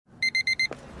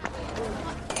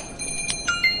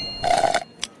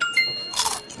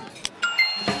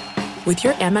With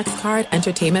your Amex card,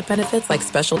 entertainment benefits like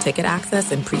special ticket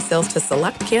access and pre-sales to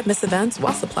select can't-miss events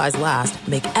while supplies last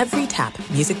make every tap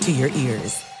music to your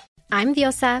ears. I'm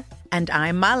Diosa. And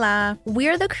I'm Mala.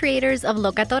 We're the creators of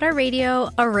Locatora Radio,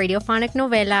 a radiophonic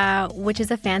novela, which is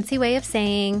a fancy way of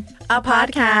saying a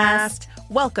podcast.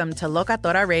 Welcome to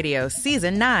Locatora Radio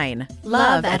Season 9.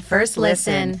 Love at First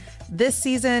Listen. This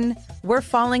season, we're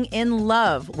falling in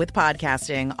love with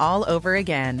podcasting all over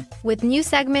again. With new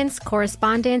segments,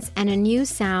 correspondence, and a new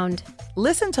sound.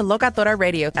 Listen to Locatora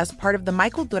Radio as part of the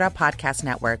Michael Dura Podcast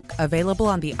Network, available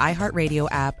on the iHeartRadio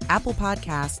app, Apple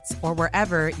Podcasts, or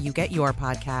wherever you get your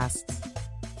podcasts.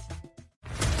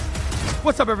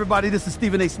 What's up, everybody? This is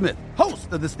Stephen A. Smith,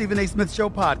 host of the Stephen A. Smith Show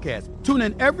podcast. Tune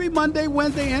in every Monday,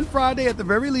 Wednesday, and Friday at the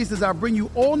very least as I bring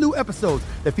you all new episodes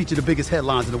that feature the biggest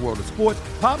headlines in the world of sports,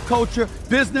 pop culture,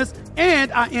 business,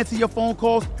 and I answer your phone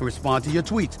calls and respond to your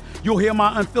tweets. You'll hear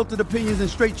my unfiltered opinions and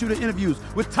straight-shooter interviews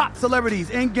with top celebrities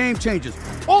and game changers.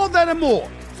 All that and more.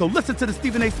 So listen to the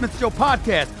Stephen A. Smith Show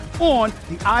podcast on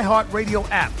the iHeartRadio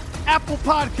app, Apple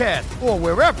Podcasts, or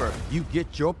wherever you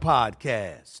get your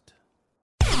podcast.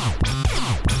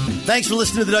 Thanks for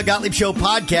listening to the Doug Gottlieb Show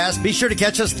podcast. Be sure to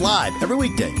catch us live every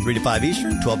weekday, 3 to 5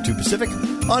 Eastern, 12 to 2 Pacific,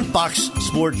 on Fox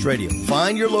Sports Radio.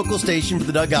 Find your local station for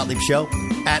the Doug Gottlieb Show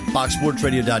at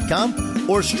foxsportsradio.com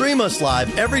or stream us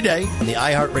live every day on the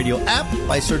iHeartRadio app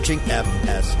by searching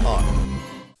FSR.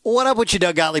 What up with you,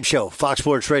 Doug Gottlieb Show, Fox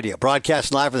Sports Radio,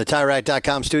 broadcast live from the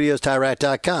TireRack.com studios,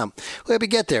 TireRack.com. We help you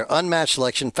get there. Unmatched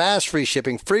selection, fast, free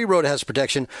shipping, free road hazard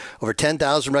protection, over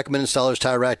 10,000 recommended installers,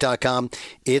 TireRack.com.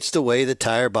 It's the way that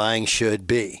tire buying should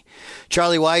be.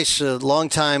 Charlie Weis, a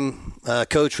longtime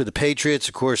coach with the Patriots,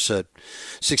 of course, a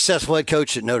successful head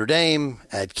coach at Notre Dame,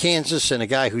 at Kansas, and a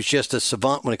guy who's just a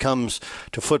savant when it comes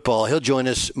to football. He'll join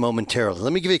us momentarily.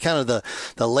 Let me give you kind of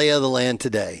the lay of the land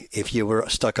today. If you were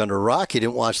stuck under a rock, you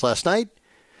didn't watch last night,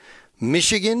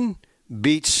 Michigan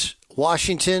beats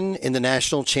Washington in the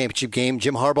national championship game.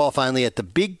 Jim Harbaugh finally at the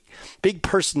big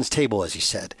person's table, as he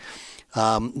said.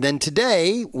 Then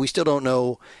today, we still don't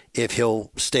know if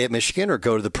he'll stay at Michigan or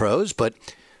go to the pros, but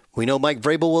we know Mike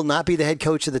Vrabel will not be the head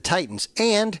coach of the Titans.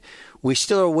 And we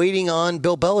still are waiting on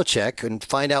Bill Belichick and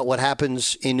find out what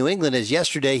happens in New England, as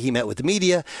yesterday he met with the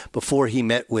media before he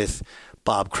met with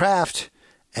Bob Kraft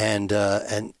and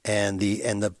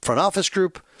the front office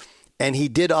group. And he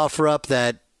did offer up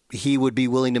that he would be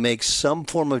willing to make some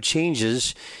form of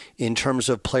changes in terms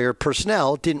of player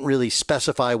personnel. Didn't really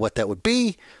specify what that would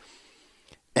be.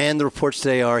 And the reports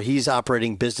today are he's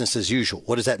operating business as usual.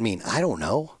 What does that mean? I don't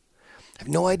know. I have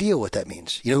no idea what that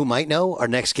means. You know who might know? Our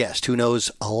next guest, who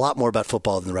knows a lot more about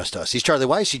football than the rest of us. He's Charlie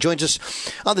Weis. He joins us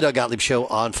on the Doug Gottlieb Show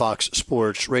on Fox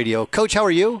Sports Radio. Coach, how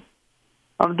are you?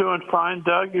 I'm doing fine,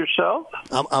 Doug. Yourself?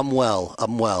 I'm well.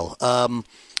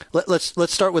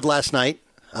 Let's start with last night.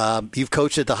 You've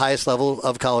coached at the highest level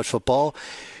of college football.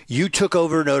 You took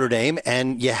over Notre Dame,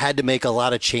 and you had to make a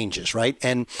lot of changes, right?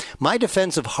 And my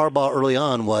defense of Harbaugh early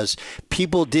on was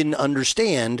people didn't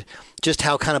understand just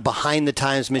how kind of behind the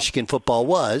times Michigan football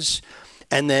was.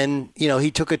 And then,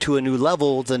 he took it to a new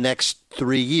level the next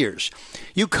 3 years.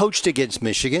 You coached against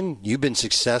Michigan. You've been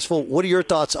successful. What are your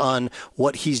thoughts on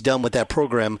what he's done with that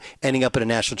program ending up in a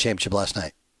national championship last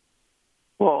night?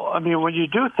 Well, I mean, when you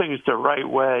do things the right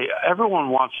way, everyone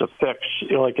wants a fix,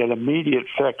 like an immediate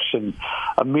fix and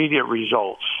immediate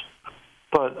results.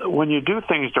 But when you do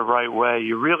things the right way,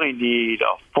 you really need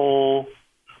a full,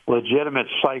 legitimate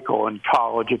cycle in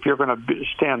college if you're going to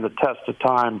stand the test of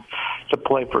time to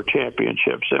play for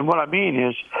championships. And what I mean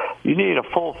is you need a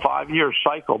full 5-year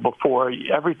cycle before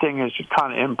everything is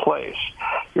kind of in place.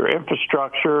 Your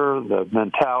infrastructure, the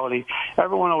mentality.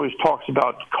 Everyone always talks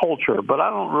about culture, but I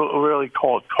don't really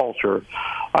call it culture.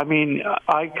 I mean,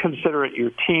 I consider it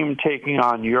your team taking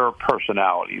on your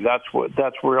personality.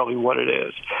 That's really what it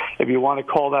is. If you want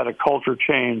to call that a culture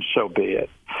change, so be it.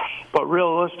 But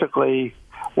realistically,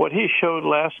 what he showed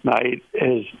last night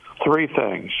is 3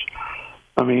 things.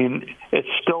 I mean, it's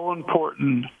still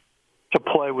important to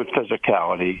play with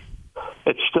physicality.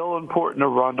 It's still important to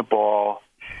run the ball.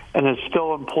 And it's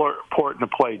still important to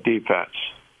play defense.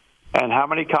 And how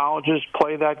many colleges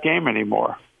play that game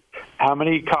anymore? How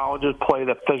many colleges play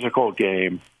the physical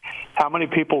game? How many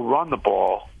people run the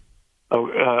ball?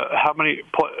 How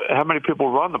many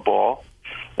people run the ball?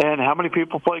 And how many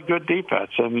people play good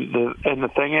defense? And the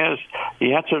thing is,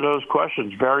 the answer to those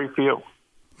questions, very few.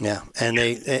 Yeah, and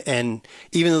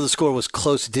even though the score was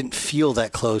close, it didn't feel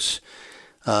that close.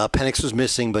 Penix was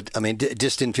missing, but I mean, it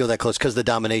just didn't feel that close because of the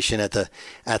domination at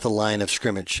the line of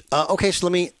scrimmage. Okay, so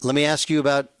let me ask you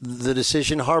about the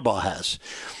decision Harbaugh has.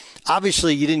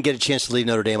 Obviously, you didn't get a chance to leave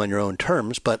Notre Dame on your own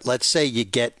terms, but let's say you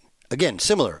get again,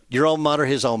 similar. Your alma mater,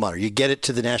 his alma mater. You get it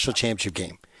to the national championship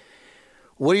game.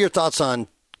 What are your thoughts on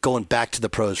going back to the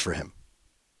pros for him?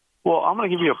 Well, I'm going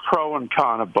to give you a pro and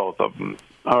con of both of them,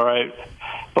 all right?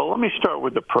 But let me start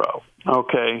with the pro,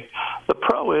 okay? The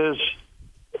pro is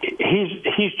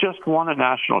he's just won a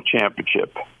national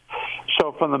championship.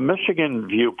 So from the Michigan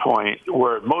viewpoint,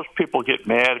 where most people get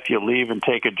mad if you leave and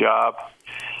take a job,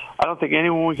 I don't think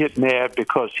anyone would get mad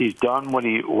because he's done what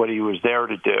he was there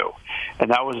to do,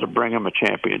 and that was to bring him a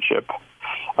championship.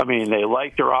 I mean, they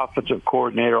like their offensive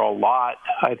coordinator a lot.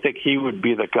 I think he would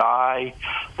be the guy.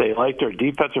 They like their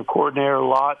defensive coordinator a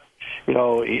lot. You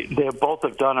know, they both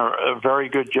have done a very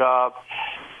good job.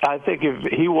 I think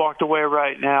if he walked away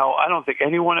right now, I don't think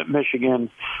anyone at Michigan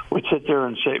would sit there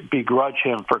and say begrudge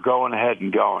him for going ahead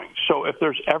and going. So if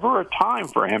there's ever a time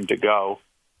for him to go,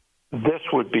 this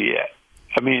would be it.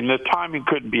 I mean, the timing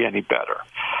couldn't be any better.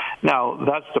 Now,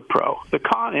 that's the pro. The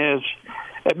con is,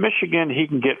 at Michigan, he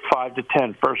can get 5 to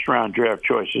 10 first-round draft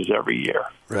choices every year.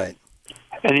 Right.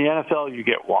 In the NFL, you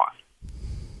get one.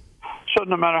 So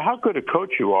no matter how good a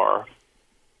coach you are,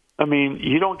 I mean,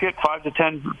 you don't get 5 to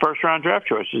 10 first-round draft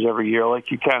choices every year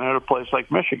like you can at a place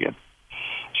like Michigan.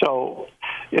 So,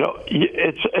 you know,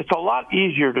 it's a lot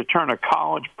easier to turn a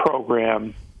college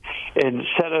program and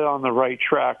set it on the right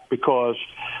track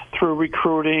through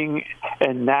recruiting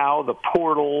and now the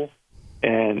portal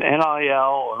and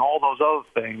NIL and all those other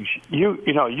things,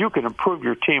 you can improve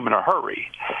your team in a hurry.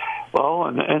 Well,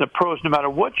 and the pros, no matter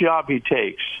what job he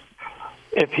takes,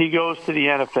 if he goes to the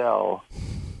NFL,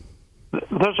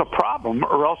 there's a problem,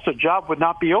 or else the job would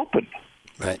not be open.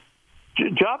 Right.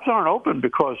 Jobs aren't open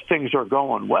because things are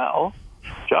going well.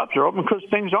 Jobs are open because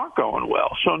things aren't going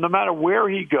well. So no matter where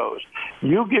he goes,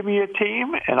 you give me a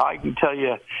team, and I can tell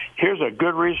you, here's a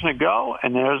good reason to go,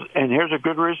 and here's a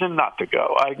good reason not to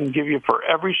go. I can give you for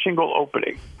every single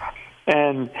opening.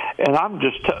 And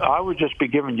I would just be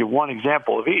giving you one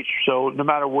example of each. So no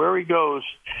matter where he goes,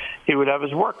 he would have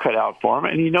his work cut out for him,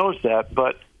 and he knows that.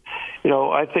 But you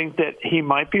know, I think that he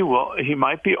might be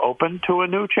open to a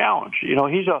new challenge. You know,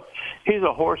 he's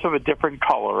a horse of a different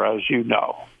color, as you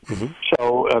know. Mm-hmm.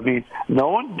 So I mean, no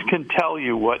one can tell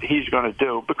you what he's going to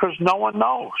do because no one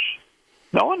knows.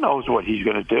 No one knows what he's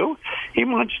going to do. He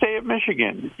might stay at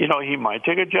Michigan. You know, he might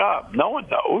take a job. No one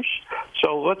knows.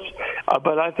 So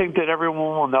but I think that everyone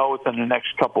will know within the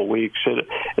next couple of weeks.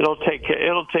 It'll take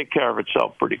care of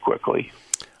itself pretty quickly.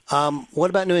 What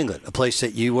about New England, a place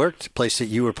that you worked, a place that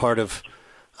you were part of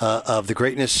the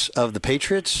greatness of the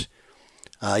Patriots?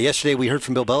 Yesterday we heard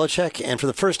from Bill Belichick, and for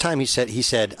the first time he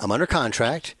said, I'm under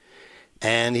contract,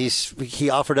 and he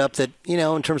offered up that, you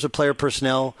know, in terms of player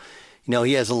personnel, you know,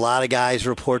 he has a lot of guys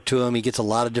report to him. He gets a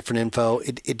lot of different info.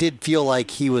 It did feel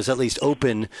like he was at least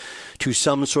open to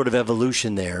some sort of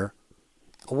evolution there.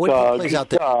 What plays out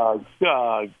there?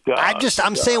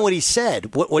 I'm saying what he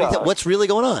said. What's really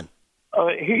going on?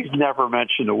 He's never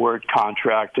mentioned the word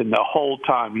contract in the whole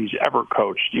time he's ever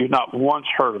coached. You've not once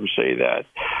heard him say that.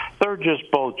 They're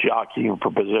just both jockeying for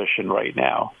position right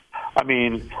now. I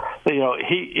mean,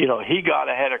 he got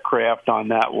ahead of Kraft on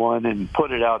that one and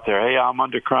put it out there. Hey, I'm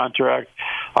under contract.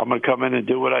 I'm going to come in and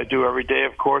do what I do every day.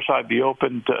 Of course, I'd be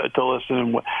open to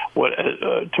listening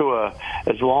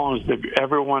as long as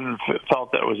everyone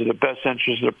felt that was in the best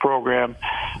interest of the program.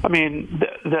 I mean,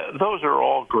 those are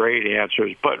all great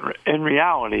answers, but in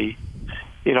reality,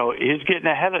 you know, he's getting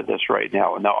ahead of this right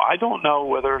now. Now, I don't know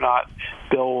whether or not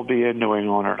Bill will be in New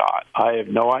England or not. I have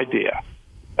no idea.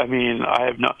 I mean,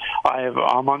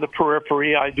 I'm on the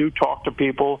periphery. I do talk to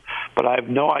people, but I have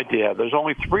no idea. There's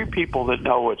only 3 people that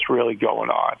know what's really going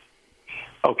on.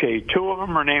 Okay, 2 of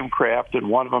them are named Kraft, and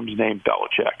 1 of them is named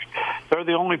Belichick. They're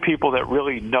the only people that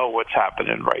really know what's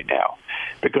happening right now.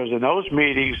 Because in those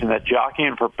meetings and that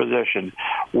jockeying for position,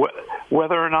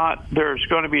 whether or not there's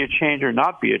going to be a change or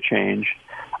not be a change,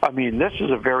 I mean, this is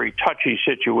a very touchy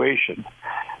situation.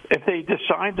 If they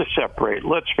decide to separate,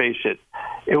 let's face it,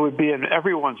 it would be in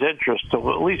everyone's interest to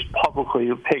at least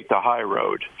publicly take the high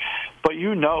road. But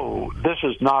you know,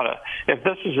 if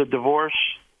this is a divorce,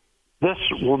 this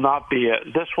will not be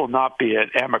an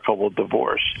amicable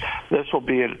divorce. This will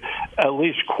be at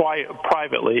least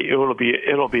privately. It'll be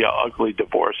an ugly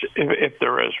divorce if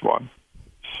there is one.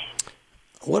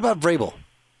 What about Vrabel?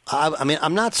 I mean,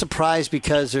 I'm not surprised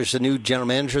because there's a new general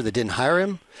manager that didn't hire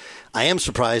him. I am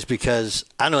surprised because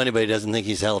I don't know anybody who doesn't think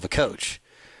he's a hell of a coach.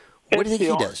 What do you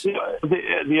think he does?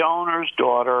 The owner's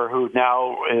daughter, who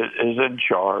now is in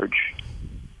charge.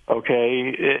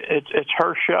 Okay, it's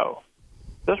her show.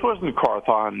 This wasn't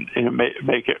Carthon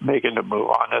making the move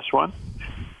on this one.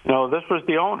 This was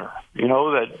the owner,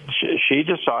 that she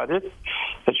decided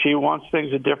that she wants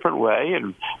things a different way.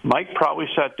 And Mike probably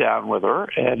sat down with her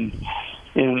and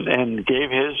gave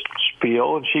his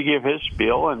spiel, and she gave his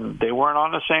spiel, and they weren't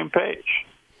on the same page.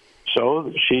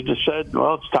 So she just said,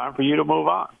 well, it's time for you to move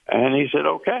on. And he said,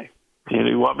 okay.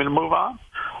 You want me to move on?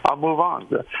 I'll move on.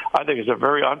 I think it's a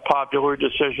very unpopular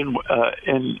decision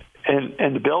in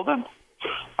the building.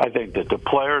 I think that the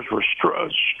players were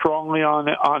strongly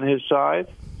on his side.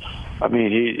 I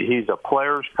mean, he's a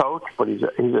player's coach, but he's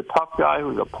a tough guy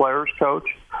who's a player's coach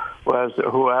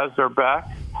who has their back.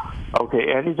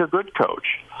 Okay, and he's a good coach.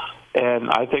 And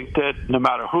I think that no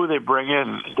matter who they bring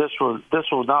in, this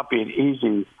will not be an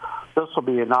easy. This will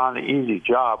be a non-easy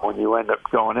job when you end up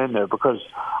going in there because,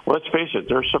 let's face it,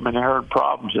 there's some inherent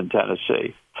problems in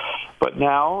Tennessee. But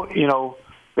now,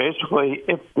 basically,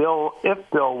 if Bill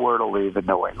were to leave in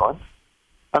New England,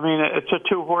 I mean, it's a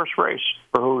two-horse race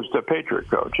for who's the Patriot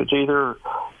coach. It's either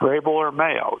Vrabel or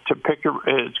Mayo.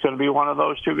 It's going to be one of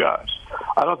those two guys.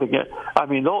 I don't think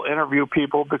they'll interview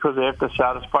people because they have to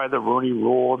satisfy the Rooney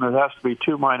Rule, and there has to be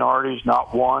two minorities,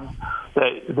 not one,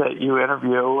 that you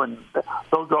interview, and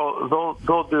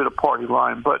they'll do the party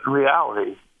line. But in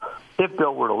reality, if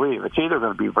Bill were to leave, it's either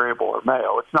going to be Vrabel or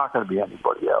Mayo. It's not going to be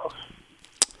anybody else.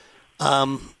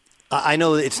 I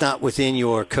know it's not within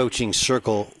your coaching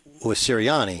circle with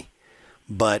Sirianni,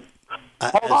 but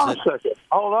hold on a second.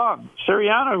 Hold on.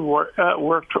 Sirianni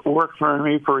worked for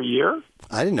me for a year.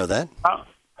 I didn't know that.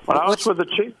 When I was with the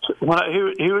Chiefs,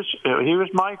 he was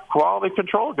my quality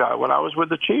control guy when I was with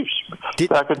the Chiefs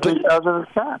back in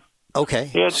 2010. Okay,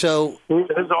 his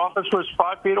office was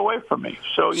 5 feet away from me.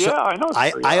 So I know.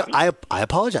 I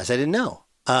apologize. I didn't know.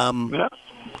 Yeah.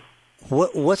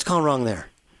 What's gone wrong there?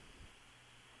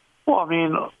 Well, I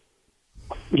mean,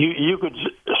 you could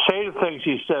say the things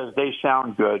he says, they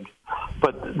sound good,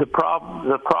 but the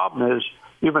problem is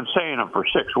you've been saying them for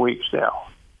 6 weeks now,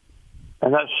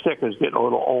 and that stick is getting a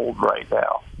little old right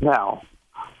now. Now,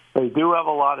 they do have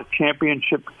a lot of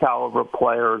championship caliber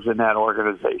players in that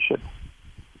organization,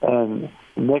 and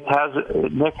Nick had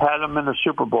them in the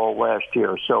Super Bowl last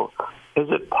year. So, is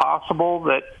it possible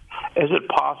that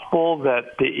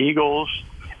the Eagles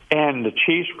and the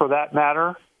Chiefs, for that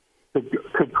matter,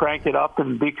 could crank it up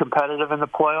and be competitive in the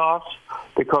playoffs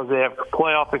because they have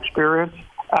playoff experience?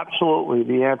 Absolutely,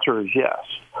 the answer is yes.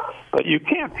 But you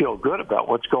can't feel good about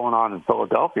what's going on in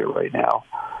Philadelphia right now.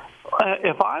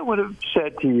 If I would have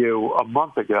said to you a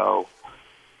month ago,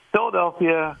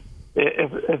 Philadelphia,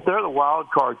 if they're the wild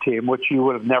card team, which you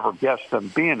would have never guessed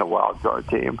them being the wild card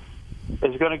team,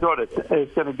 is going to go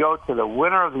to the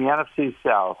winner of the NFC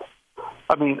South.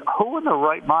 I mean, who in their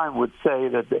right mind would say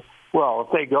that? Well,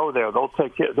 if they go there,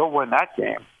 they'll win that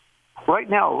game. Right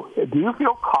now, do you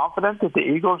feel confident that the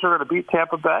Eagles are going to beat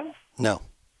Tampa Bay? No.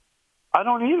 I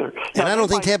don't either. And I don't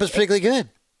think Tampa's particularly good.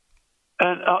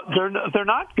 And they're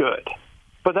not good.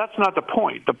 But that's not the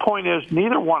point. The point is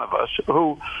neither one of us,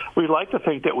 who we like to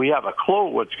think that we have a clue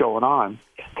what's going on,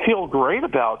 feel great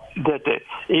about that the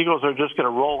Eagles are just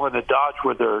going to roll into Dodge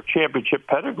with their championship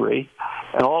pedigree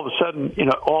and all of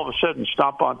a sudden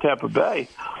stomp on Tampa Bay.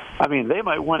 I mean, they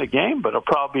might win a game, but it'll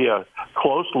probably be a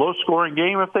close, low-scoring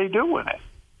game if they do win it.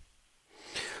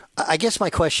 I guess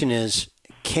my question is,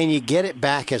 can you get it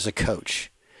back as a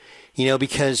coach?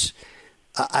 Because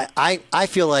I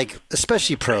feel like,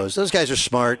 especially pros, those guys are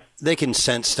smart. They can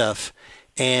sense stuff.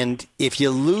 And if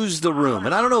you lose the room,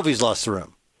 and I don't know if he's lost the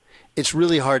room, it's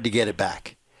really hard to get it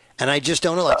back. And I just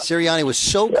don't know. Like Sirianni was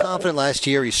so confident last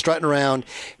year. He's strutting around.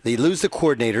 They lose the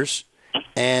coordinators,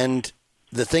 and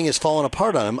the thing is falling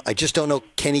apart on him. I just don't know.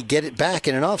 Can he get it back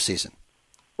in an offseason?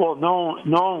 Well, no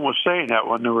one was saying that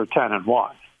when they were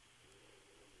 10-1.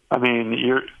 I mean,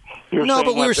 you're no,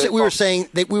 but we were saying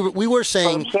they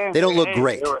don't look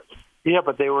great.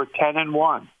 But they were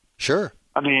 10-1. Sure.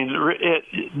 I mean,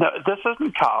 this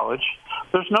isn't college.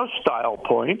 There's no style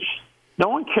points. No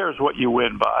one cares what you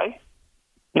win by.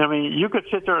 I mean, you could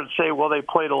sit there and say, well, they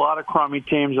played a lot of crummy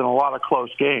teams and a lot of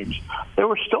close games. They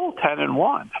were still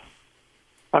 10-1.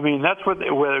 I mean, that's where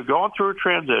they're going through a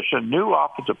transition, new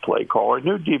offensive play caller,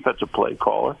 new defensive play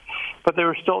caller, but they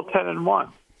were still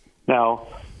 10-1. Now,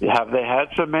 have they had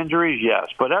some injuries? Yes,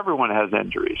 but everyone has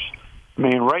injuries. I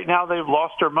mean, right now they've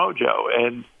lost their mojo,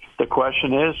 and the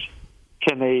question is,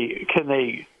 can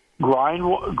they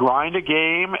grind a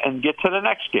game and get to the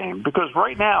next game? Because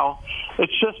right now,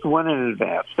 it's just win in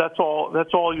advance. That's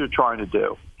all you're trying to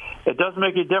do. It doesn't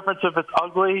make a difference if it's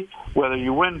ugly, whether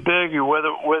you win big or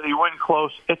whether you win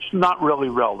close. It's not really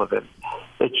relevant.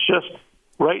 It's just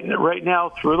right now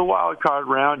through the wild card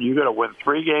round, you got to win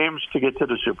 3 games to get to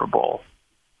the Super Bowl.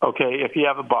 Okay, if you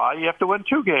have a bye, you have to win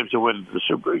 2 games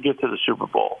to get to the Super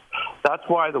Bowl. That's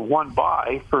why the one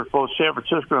bye for both San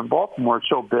Francisco and Baltimore is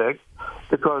so big,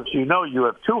 because you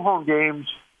have 2 home games.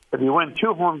 If you win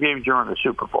 2 home games, you're in the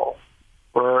Super Bowl.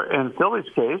 Or in Philly's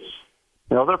case,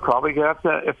 they're probably going to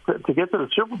have to get to the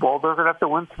Super Bowl, they're going to have to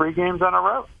win 3 games on a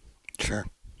road. Sure.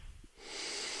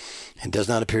 It does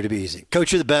not appear to be easy.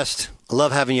 Coach, you're the best. I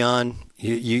love having you on.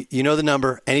 You know the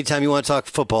number. Anytime you want to talk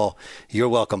football, you're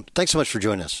welcome. Thanks so much for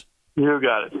joining us. You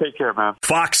got it. Take care, man.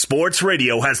 Fox Sports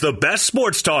Radio has the best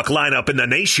sports talk lineup in the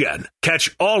nation.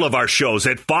 Catch all of our shows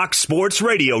at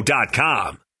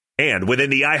foxsportsradio.com. And within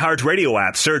the iHeartRadio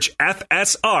app, search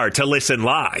FSR to listen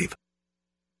live.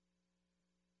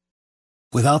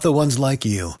 Without the ones like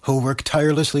you, who work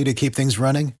tirelessly to keep things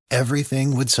running,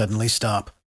 everything would suddenly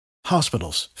stop.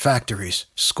 Hospitals, factories,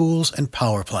 schools, and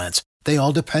power plants, they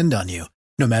all depend on you.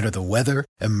 No matter the weather,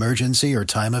 emergency, or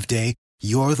time of day,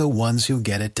 you're the ones who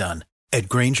get it done. At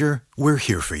Grainger, we're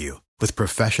here for you with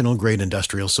professional-grade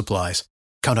industrial supplies.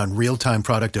 Count on real-time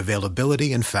product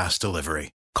availability and fast delivery.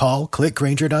 Call,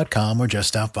 clickgrainger.com, or just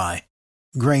stop by.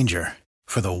 Grainger,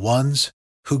 for the ones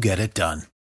who get it done.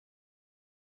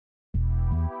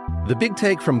 The Big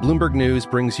Take from Bloomberg News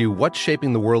brings you what's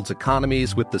shaping the world's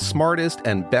economies with the smartest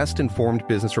and best-informed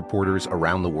business reporters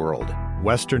around the world.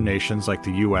 Western nations like the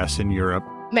U.S. and Europe.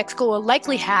 Mexico will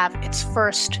likely have its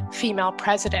first female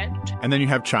president. And then you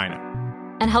have China.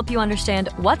 And help you understand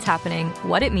what's happening,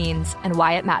 what it means, and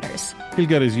why it matters. He'll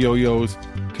get his yo-yos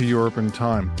to Europe in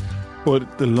time.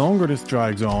 But the longer this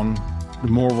drags on, the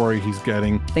more worried he's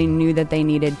getting. They knew that they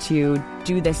needed to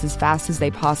do this as fast as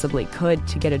they possibly could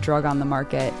to get a drug on the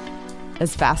market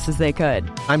as fast as they could.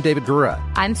 I'm David Gura.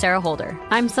 I'm Sarah Holder.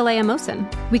 I'm Saleha Mohsen.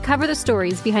 We cover the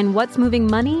stories behind what's moving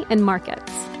money and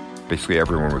markets. Basically,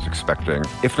 everyone was expecting,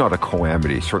 if not a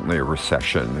calamity, certainly a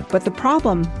recession. But the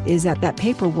problem is that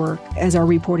paperwork, as our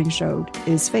reporting showed,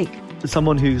 is fake. As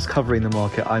someone who's covering the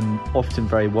market, I'm often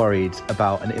very worried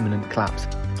about an imminent collapse.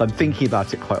 So I'm thinking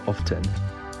about it quite often.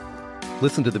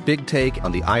 Listen to The Big Take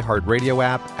on the iHeartRadio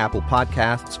app, Apple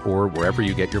Podcasts, or wherever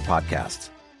you get your podcasts.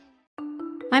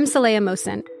 I'm Saleha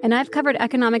Mohsen, and I've covered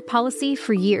economic policy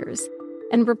for years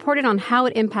and reported on how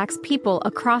it impacts people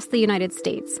across the United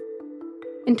States.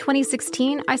 In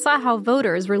 2016, I saw how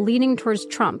voters were leaning towards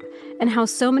Trump and how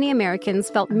so many Americans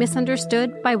felt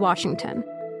misunderstood by Washington.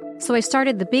 So I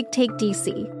started The Big Take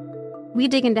DC. We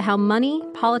dig into how money,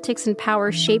 politics, and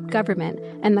power shape government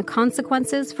and the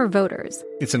consequences for voters.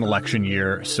 It's an election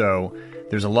year, so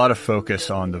there's a lot of focus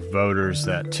on the voters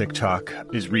that TikTok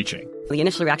is reaching. The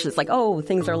initial reaction is like, oh,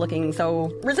 things are looking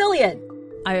so resilient.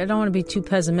 I don't want to be too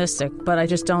pessimistic, but I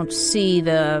just don't see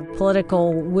the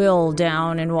political will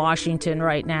down in Washington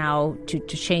right now to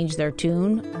change their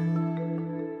tune.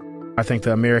 I think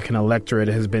the American electorate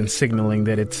has been signaling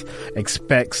that it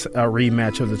expects a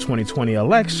rematch of the 2020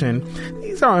 election.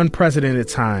 These are unprecedented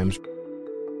times.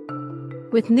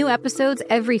 With new episodes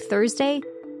every Thursday,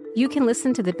 you can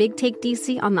listen to The Big Take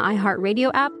DC on the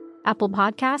iHeartRadio app, Apple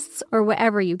Podcasts, or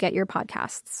wherever you get your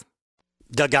podcasts.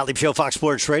 Doug Gottlieb Show, Fox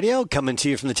Sports Radio, coming to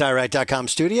you from the TireRack.com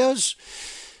studios.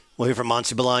 We'll hear from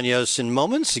Monty Bolaños in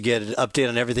moments to get an update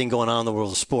on everything going on in the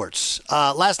world of sports.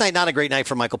 Last night, not a great night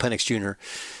for Michael Penix Jr.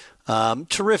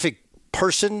 Terrific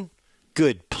person,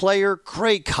 good player,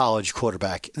 great college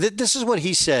quarterback. This is what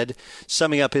he said,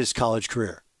 summing up his college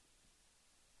career.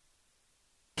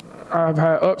 I've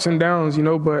had ups and downs,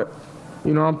 but,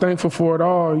 I'm thankful for it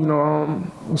all.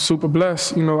 I'm super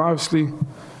blessed, obviously,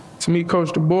 to meet Coach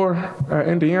DeBoer at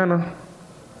Indiana,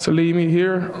 to lead me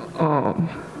here,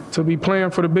 to be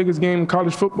playing for the biggest game in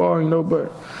college football,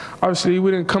 but obviously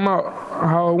we didn't come out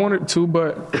how I wanted to,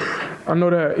 but I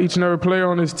know that each and every player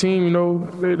on this team,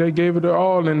 they gave it their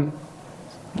all, and,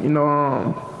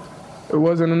 it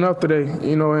wasn't enough today,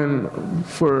 and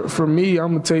for me,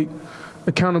 I'm going to take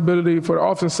accountability for the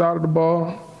offensive side of the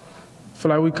ball. Feel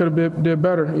like we could have did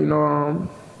better,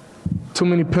 too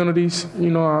many penalties,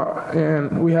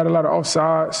 and we had a lot of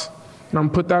offsides. And I'm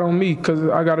put that on me because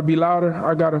I got to be louder.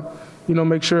 I got to,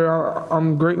 make sure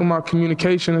I'm great with my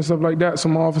communication and stuff like that. So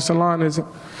my offensive line isn't,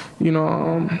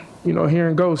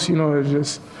 hearing ghosts. It's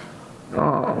just,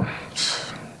 I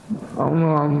don't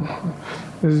know.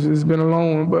 It's been a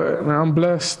long one, but man, I'm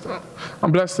blessed.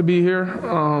 I'm blessed to be here.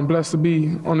 I'm blessed to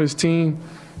be on this team,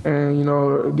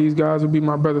 and these guys will be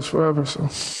my brothers forever. So.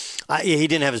 He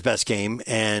didn't have his best game,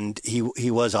 and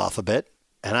he was off a bit.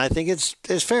 And I think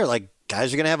it's fair. Like,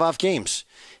 guys are going to have off games.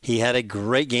 He had a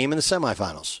great game in the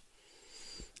semifinals.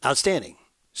 Outstanding.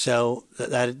 So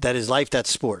that is life.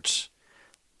 That's sports.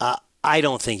 I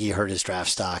don't think he hurt his draft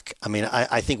stock. I mean,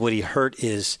 I think what he hurt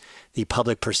is the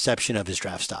public perception of his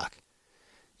draft stock.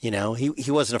 You know,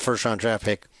 he wasn't a first-round draft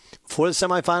pick before the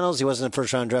semifinals. He wasn't a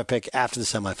first-round draft pick after the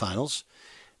semifinals.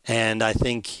 And I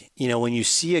think, you know, when you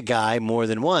see a guy more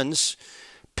than once,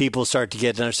 people start to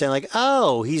get to understand, like,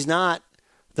 oh, he's not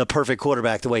the perfect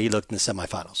quarterback the way he looked in the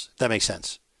semifinals. That makes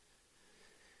sense.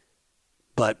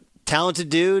 But talented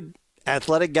dude,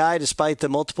 athletic guy despite the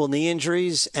multiple knee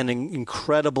injuries, and an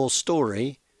incredible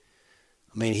story.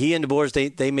 I mean, he and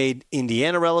DeBoer, they made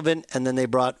Indiana relevant, and then they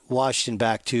brought Washington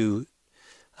back to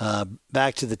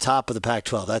the top of the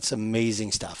Pac-12. That's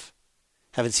amazing stuff.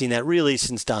 Haven't seen that really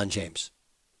since Don James.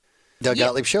 Doug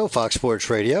Gottlieb Show, Fox Sports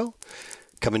Radio,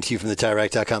 coming to you from the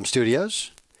TireRack.com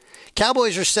studios.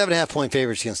 Cowboys are 7.5-point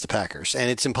favorites against the Packers, and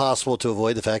it's impossible to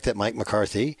avoid the fact that Mike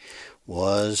McCarthy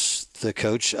was the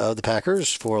coach of the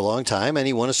Packers for a long time, and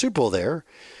he won a Super Bowl there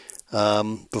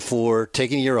before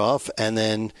taking a year off and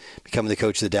then becoming the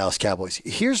coach of the Dallas Cowboys.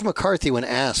 Here's McCarthy when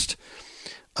asked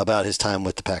about his time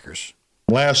with the Packers.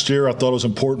 Last year, I thought it was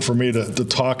important for me to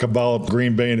talk about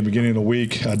Green Bay in the beginning of the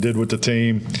week. I did with the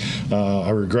team. I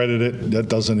regretted it. That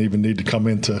doesn't even need to come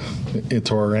into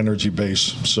our energy base.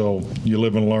 So you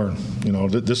live and learn. You know,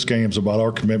 this game's about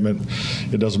our commitment.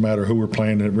 It doesn't matter who we're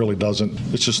playing. It really doesn't.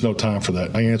 It's just no time for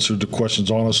that. I answered the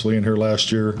questions honestly in here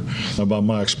last year about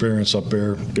my experience up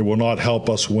there. It will not help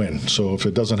us win. So if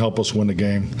it doesn't help us win the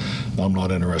game, I'm not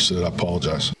interested. I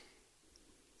apologize.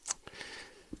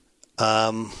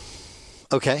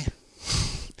 Okay.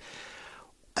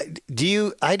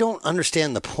 I don't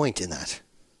understand the point in that.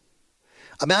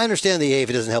 I mean, I understand if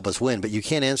it doesn't help us win, but you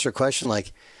can't answer a question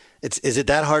like, is it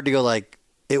that hard to go like,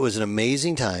 it was an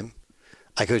amazing time.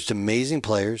 I coached amazing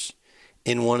players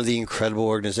in one of the incredible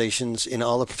organizations in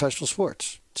all of professional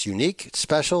sports. It's unique. It's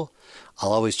special.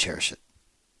 I'll always cherish it.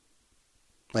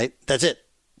 Right? That's it.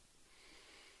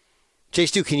 Jay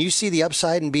Stu, can you see the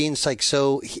upside in being like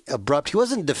so abrupt? He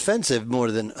wasn't defensive more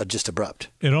than just abrupt.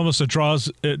 It almost draws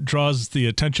the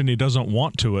attention he doesn't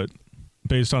want to it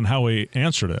based on how he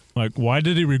answered it. Like, why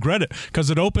did he regret it? Because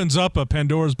it opens up a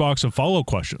Pandora's box of follow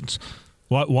questions.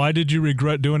 Why did you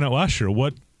regret doing it last year?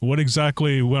 What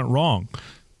exactly went wrong?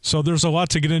 So there's a lot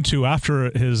to get into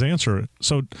after his answer.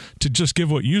 So to just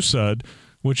give what you said,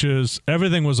 which is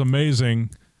everything was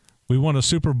amazing. We won a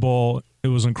Super Bowl. It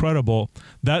was incredible.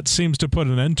 That seems to put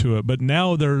an end to it. But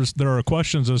now there are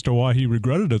questions as to why he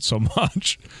regretted it so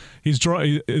much.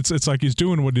 It's like he's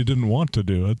doing what he didn't want to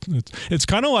do. It's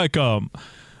kind of like I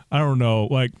don't know,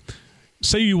 like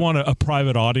say you want a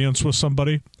private audience with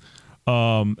somebody,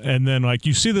 and then like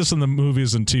you see this in the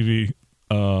movies and TV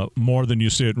more than you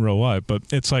see it in real life. But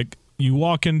it's like you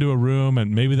walk into a room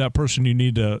and maybe that person you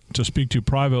need to speak to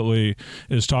privately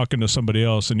is talking to somebody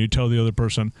else, and you tell the other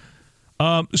person,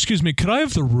 excuse me, could I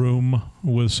have the room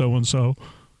with so-and-so?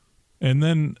 And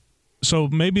then, so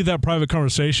maybe that private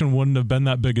conversation wouldn't have been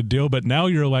that big a deal, but now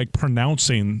you're like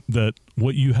pronouncing that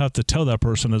what you have to tell that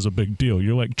person is a big deal.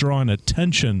 You're like drawing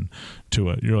attention to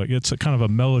it. You're like, it's a kind of a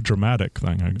melodramatic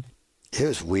thing. It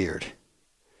was weird.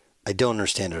 I don't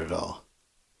understand it at all.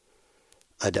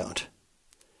 I don't.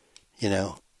 You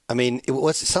know? I mean,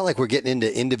 it's not like we're getting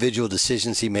into individual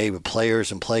decisions he made with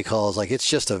players and play calls. Like, it's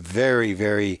just a very,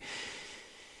 very...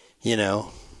 You know,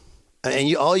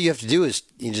 and all you have to do is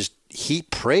you just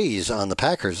heap praise on the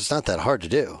Packers. It's not that hard to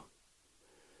do.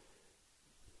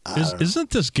 Isn't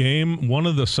this game, one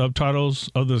of the subtitles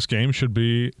of this game should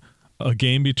be a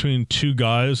game between two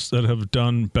guys that have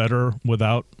done better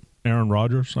without Aaron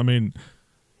Rodgers? I mean,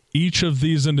 each of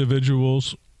these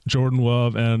individuals, Jordan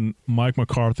Love and Mike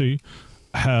McCarthy,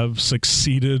 have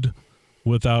succeeded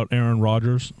without Aaron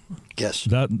Rodgers. Yes.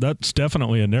 That's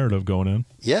definitely a narrative going in.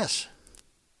 Yes.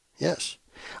 Yes.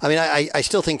 I mean, I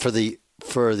still think for the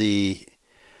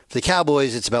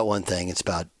Cowboys, it's about one thing. It's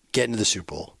about getting to the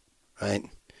Super Bowl, right?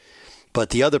 But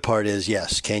the other part is,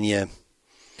 yes, can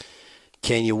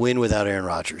you win without Aaron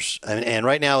Rodgers? And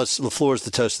right now, LaFleur's the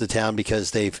toast of the town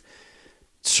because they've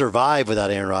survived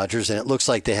without Aaron Rodgers, and it looks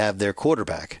like they have their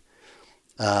quarterback.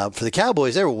 For the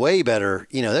Cowboys, they're way better.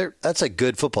 You know, that's a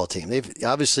good football team. They've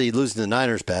obviously losing to the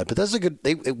Niners bad, but that's a good.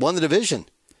 They won the division.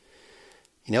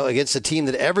 You know, against a team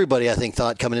that everybody, I think,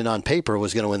 thought coming in on paper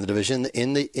was going to win the division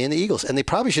in the Eagles. And they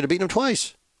probably should have beaten them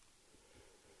twice.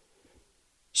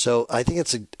 So I think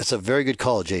it's a very good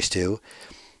call, Jay Stu,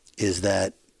 is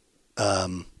that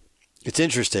it's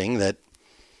interesting that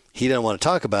he didn't want to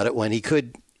talk about it when he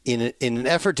could, in an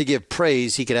effort to give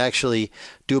praise, he could actually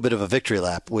do a bit of a victory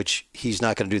lap, which he's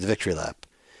not going to do the victory lap.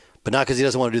 But not because he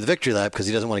doesn't want to do the victory lap, because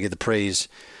he doesn't want to get the praise,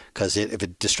 because if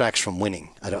it distracts from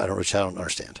winning. I don't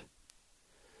understand.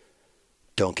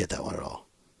 Don't get that one at all.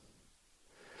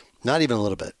 Not even a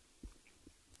little bit.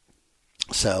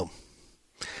 So,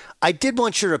 I did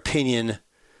want your opinion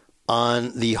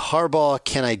on the Harbaugh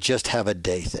 "Can I just have a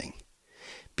day" thing,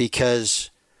 because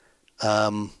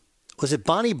was it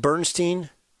Bonnie Bernstein,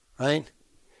 right?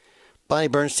 Bonnie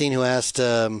Bernstein who asked.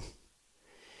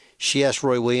 She asked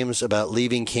Roy Williams about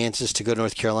leaving Kansas to go to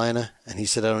North Carolina, and he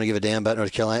said, "I don't give a damn about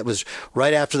North Carolina." It was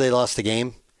right after they lost the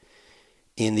game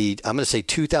in the, I'm going to say,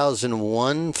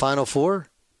 2001 Final Four.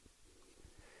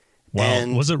 Wow.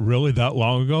 And was it really that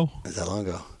long ago? That long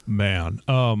ago. Man.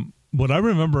 What I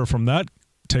remember from that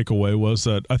takeaway was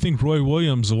that I think Roy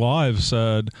Williams live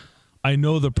said, "I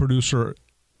know the producer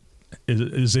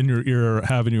is in your ear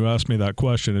having you ask me that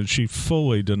question," and she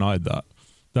fully denied that.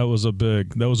 That was a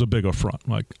big affront.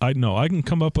 Like, I know I can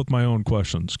come up with my own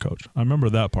questions, Coach. I remember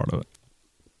that part of it.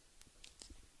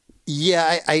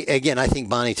 Yeah, I think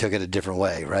Bonnie took it a different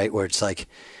way, right? Where it's like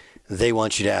they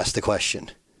want you to ask the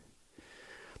question.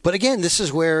 But again, this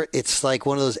is where it's like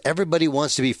one of those, everybody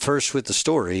wants to be first with the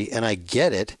story, and I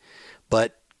get it,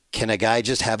 but can a guy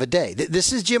just have a day?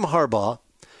 This is Jim Harbaugh.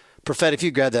 Prophet, if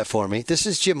you grab that for me. This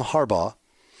is Jim Harbaugh.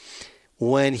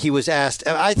 When he was asked,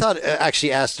 I thought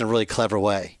actually asked in a really clever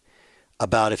way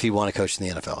about if he wanted to coach in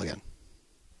the NFL again.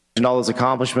 And all those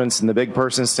accomplishments in the big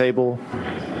person's table,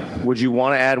 would you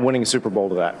want to add winning a Super Bowl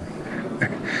to that?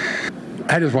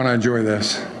 I just want to enjoy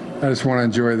this.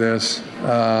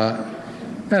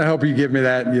 And I hope you give me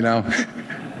that,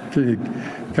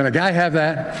 Can a guy have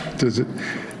that? Does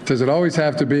it always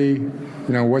have to be,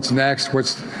 what's next?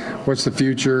 What's the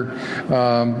future?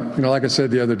 Like I said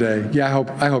the other day, I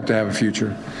hope to have a future.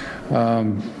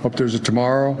 Hope there's a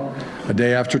tomorrow, a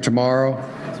day after tomorrow,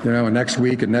 a next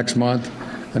week, a next month,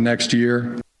 a next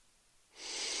year.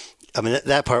 I mean,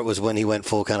 that part was when he went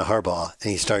full kind of Harbaugh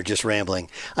and he started just rambling.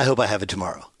 I hope I have it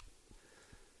tomorrow.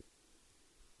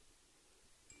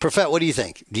 Prophet, what do you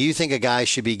think? Do you think a guy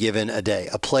should be given a day?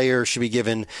 A player should be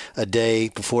given a day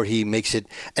before he makes it?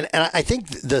 And I think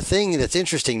the thing that's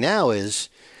interesting now is,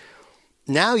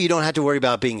 now you don't have to worry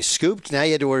about being scooped. Now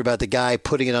you have to worry about the guy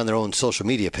putting it on their own social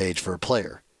media page for a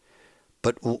player.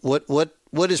 But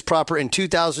what is proper in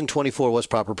 2024? What's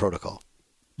proper protocol?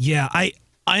 Yeah, I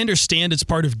understand it's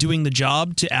part of doing the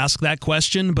job to ask that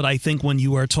question, but I think when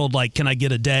you are told, like, can I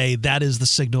get a day, that is the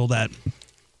signal that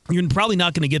you're probably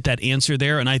not going to get that answer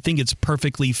there, and I think it's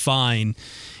perfectly fine,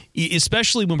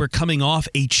 especially when we're coming off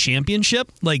a championship.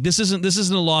 Like, this isn't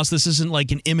a loss. This isn't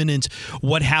like an imminent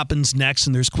what happens next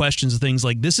and there's questions and things.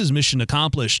 Like, this is mission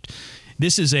accomplished.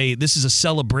 This is a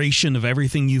celebration of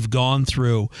everything you've gone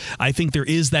through. I think there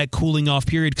is that cooling off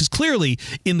period because clearly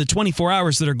in the 24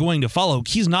 hours that are going to follow,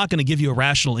 he's not going to give you a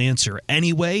rational answer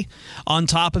anyway. On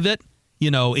top of it,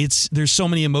 there's so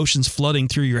many emotions flooding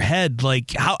through your head.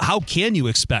 Like, how can you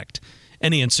expect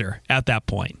an answer at that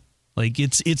point? Like,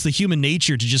 it's the human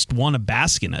nature to just want to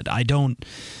bask in it. I don't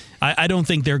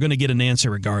think they're going to get an answer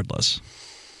regardless.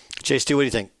 J.Stu, what do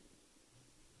you think?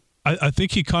 I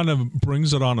think he kind of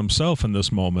brings it on himself in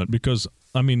this moment because,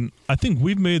 I mean, I think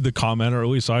we've made the comment, or at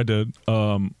least I did,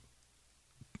 coming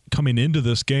into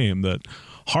this game, that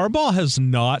Harbaugh has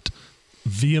not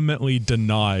vehemently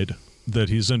denied that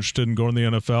he's interested in going to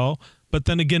the NFL, but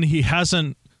then again, he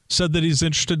hasn't said that he's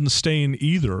interested in staying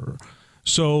either.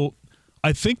 So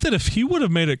I think that if he would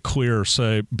have made it clear,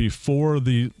 say, before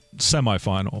the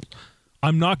semifinals,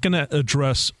 I'm not going to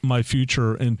address my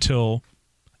future until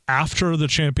after the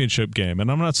championship game.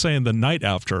 And I'm not saying the night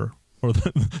after or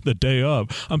the day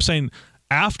of. I'm saying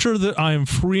after that I am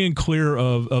free and clear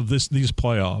of these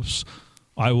playoffs,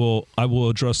 I will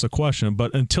address the question.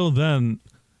 But until then,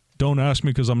 don't ask me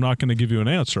because I'm not going to give you an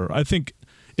answer. I think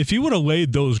if he would have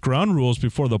laid those ground rules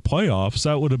before the playoffs,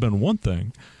 that would have been one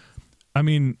thing. I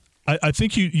mean, I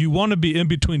think you want to be in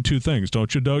between two things,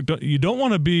 don't you, Doug? You don't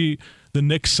want to be the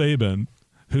Nick Saban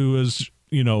who is,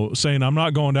 saying I'm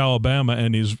not going to Alabama,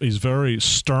 and he's very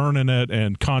stern in it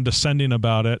and condescending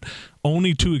about it,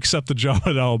 only to accept the job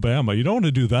at Alabama. You don't want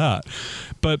to do that.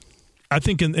 But I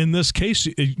think in this case,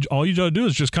 all you got to do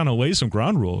is just kind of lay some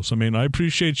ground rules. I mean, I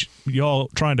appreciate y'all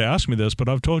trying to ask me this, but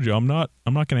I've told you I'm not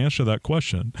going to answer that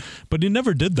question. But he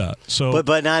never did that. So,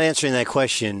 but not answering that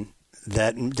question,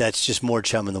 that's just more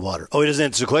chum in the water. Oh, he doesn't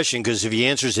answer the question because if he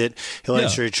answers it, he'll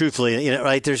answer it truthfully.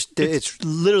 Right? It's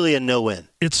literally a no-win.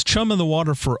 It's chum in the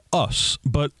water for us,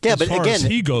 but as far as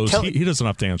he goes, he doesn't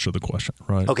have to answer the question,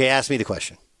 right? Okay, ask me the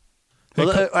question. Hey,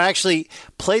 or actually,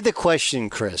 play the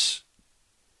question, Chris,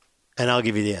 and I'll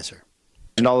give you the answer.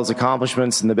 And all those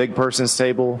accomplishments in the big person's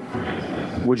table,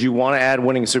 would you want to add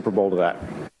winning a Super Bowl to that?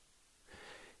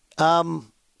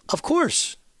 Of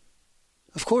course.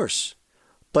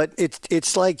 But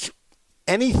it's like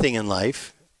anything in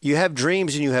life. You have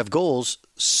dreams and you have goals.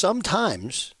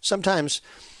 Sometimes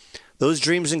those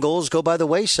dreams and goals go by the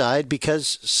wayside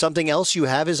because something else you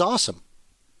have is awesome.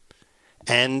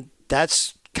 And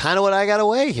that's kind of what I got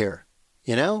away here,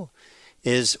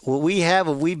 is what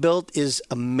we built is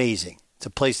amazing. It's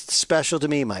a place that's special to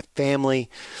me, my family,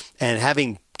 and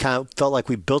having kind of felt like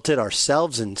we built it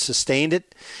ourselves and sustained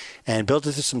it and built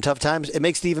it through some tough times, it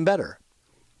makes it even better.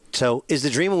 So is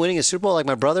the dream of winning a Super Bowl like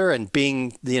my brother and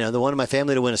being, the one in my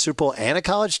family to win a Super Bowl and a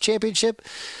college championship?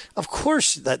 Of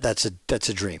course that's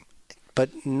a dream.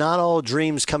 But not all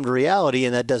dreams come to reality,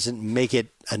 and that doesn't make it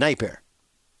a nightmare.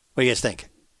 What do you guys think?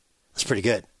 That's pretty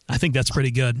good. I think that's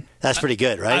pretty good. That's pretty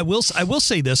good, right? I will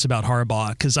say this about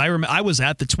Harbaugh, because I was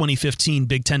at the 2015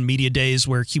 Big Ten Media Days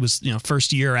where he was,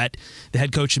 first year at the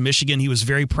head coach of Michigan. He was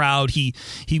very proud. He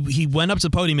went up to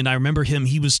the podium, and I remember him.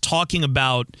 He was talking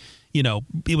about,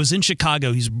 it was in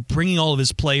Chicago. He's bringing all of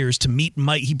his players to meet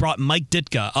Mike. He brought Mike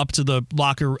Ditka up to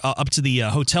the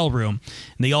hotel room,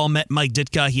 and they all met Mike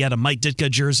Ditka. He had a Mike Ditka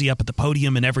jersey up at the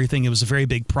podium and everything. It was a very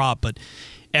big prop, but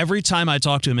every time I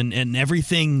talk to him and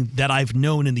everything that I've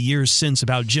known in the years since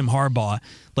about Jim Harbaugh,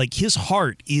 like his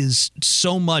heart is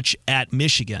so much at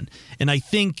Michigan. And I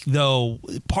think, though,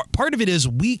 part of it is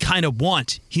we kind of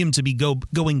want him to be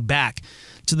going back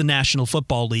to the National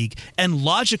Football League. And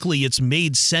logically, it's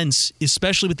made sense,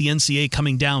 especially with the NCAA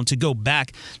coming down, to go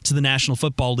back to the National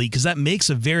Football League, because that makes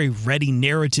a very ready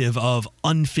narrative of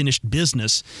unfinished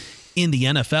business in the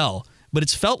NFL. But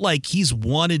it's felt like he's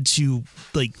wanted to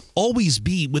always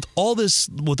be with all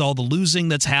the losing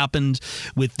that's happened,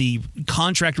 with the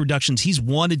contract reductions. He's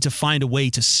wanted to find a way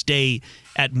to stay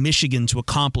at Michigan to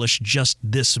accomplish just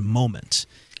this moment.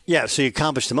 Yeah, so you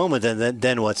accomplish the moment,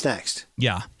 then what's next?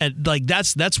 Yeah, and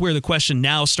that's where the question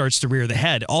now starts to rear the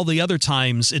head. All the other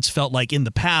times, it's felt like in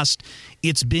the past,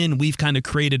 we've kind of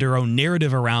created our own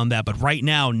narrative around that. But right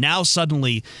now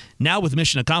suddenly with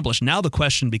mission accomplished, now the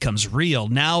question becomes real.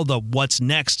 Now the what's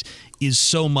next is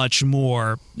so much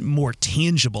more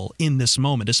tangible in this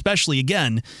moment, especially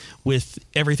again with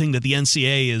everything that the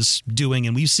NCAA is doing.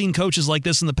 And we've seen coaches like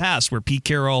this in the past, where Pete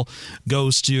Carroll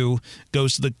goes to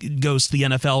the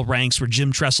NFL ranks, where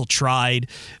Jim Tressel tried.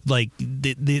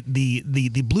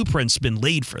 The blueprint's been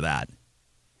laid for that.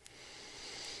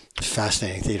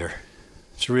 Fascinating theater.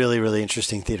 It's really, really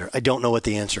interesting theater. I don't know what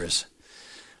the answer is.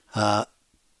 I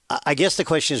guess the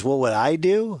question is, what would I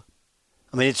do?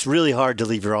 I mean, it's really hard to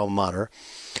leave your alma mater.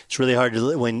 It's really hard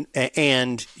to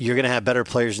and you're going to have better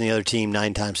players than the other team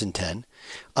 9 times in 10.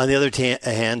 On the other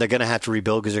hand, they're going to have to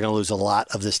rebuild because they're going to lose a lot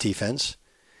of this defense.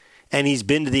 And he's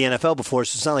been to the NFL before,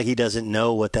 so it's not like he doesn't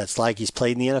know what that's like. He's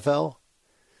played in the NFL.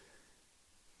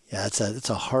 Yeah, it's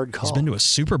a hard call. He's been to a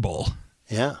Super Bowl.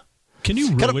 Yeah. Can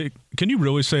you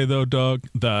really say, though, Doug,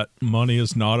 that money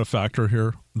is not a factor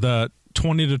here? That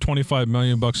 $20 to $25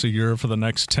 million a year for the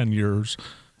next 10 years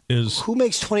is... Who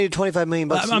makes $20 to $25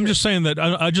 million a year? I'm just saying that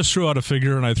I just threw out a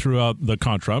figure and I threw out the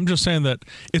contract. I'm just saying that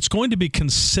it's going to be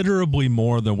considerably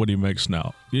more than what he makes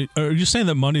now. Are you saying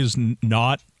that money is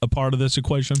not a part of this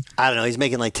equation? I don't know. He's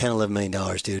making like $10, $11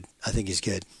 million, dude. I think he's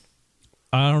good.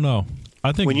 I don't know.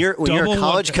 I think when you're a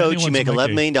college coach, you make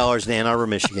 $11 million in Ann Arbor,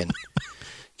 Michigan.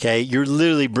 Okay, you're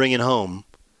literally bringing home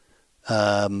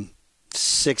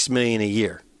 $6 million a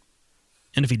year.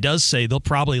 And if he does say, they'll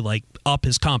probably up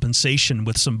his compensation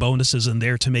with some bonuses in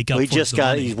there to make up.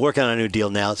 He's working on a new deal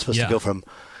now. It's supposed to go from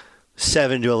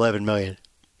 $7 to $11 million.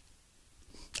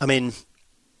 I mean,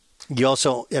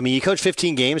 you coach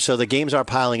 15 games, so the games are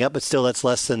piling up, but still, that's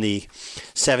less than the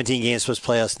 17 games supposed to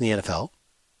play us in the NFL.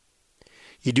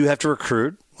 You do have to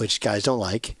recruit, which guys don't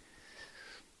like.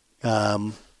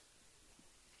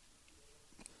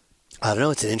 I don't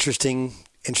know. It's an interesting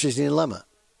dilemma.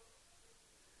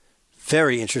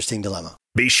 Very interesting dilemma.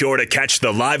 Be sure to catch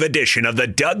the live edition of the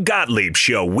Doug Gottlieb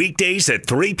Show weekdays at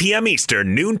 3 p.m.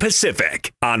 Eastern, noon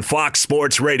Pacific on Fox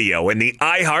Sports Radio and the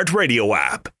iHeartRadio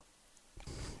app.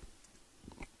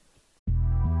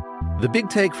 The Big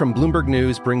Take from Bloomberg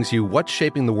News brings you what's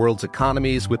shaping the world's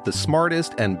economies with the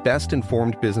smartest and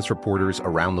best-informed business reporters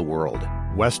around the world.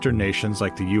 Western nations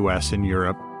like the U.S. and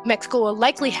Europe. Mexico will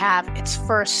likely have its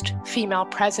first female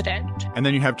president. And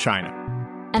then you have China.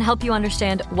 And help you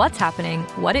understand what's happening,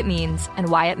 what it means, and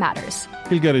why it matters.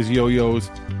 He'll get his yo-yos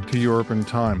to Europe in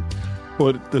time.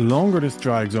 But the longer this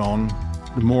drags on,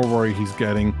 the more worry he's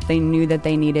getting. They knew that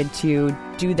they needed to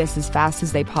do this as fast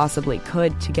as they possibly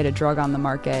could to get a drug on the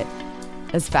market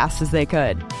as fast as they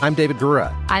could. I'm David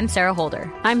Gura. I'm Sarah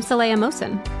Holder. I'm Saleha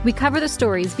Mohsen. We cover the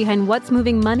stories behind what's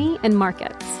moving money and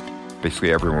markets.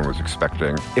 Basically, everyone was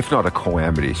expecting, if not a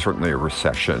calamity, certainly a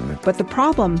recession. But the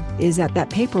problem is that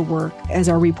paperwork, as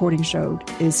our reporting showed,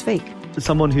 is fake. As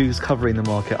someone who's covering the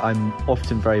market, I'm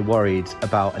often very worried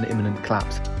about an imminent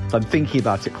collapse. So I'm thinking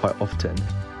about it quite often.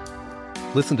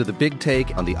 Listen to The Big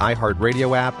Take on the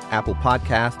iHeartRadio app, Apple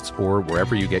Podcasts, or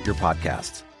wherever you get your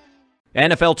podcasts.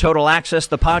 NFL Total Access,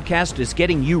 the podcast, is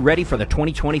getting you ready for the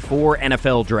 2024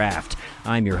 NFL Draft.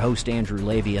 I'm your host, Andrew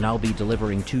Levy, and I'll be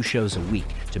delivering 2 shows a week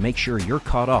to make sure you're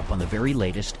caught up on the very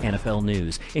latest NFL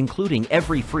news, including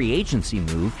every free agency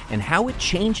move and how it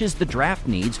changes the draft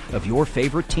needs of your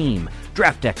favorite team.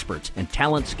 Draft experts and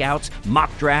talent scouts,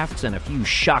 mock drafts, and a few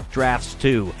shock drafts,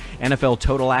 too. NFL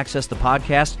Total Access, the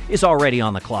podcast, is already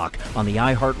on the clock on the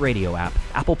iHeartRadio app,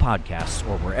 Apple Podcasts,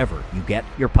 or wherever you get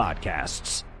your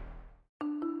podcasts.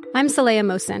 I'm Saleha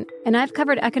Mohsen, and I've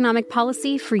covered economic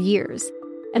policy for years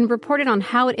and reported on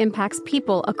how it impacts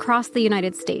people across the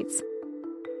United States.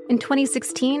 In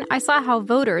 2016, I saw how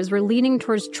voters were leaning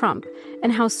towards Trump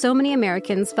and how so many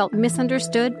Americans felt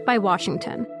misunderstood by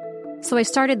Washington. So I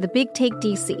started The Big Take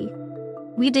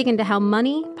DC. We dig into how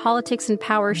money, politics, and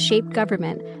power shape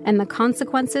government and the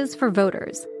consequences for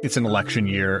voters. It's an election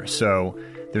year, so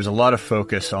there's a lot of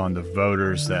focus on the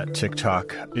voters that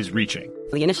TikTok is reaching.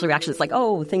 The initial reaction is like,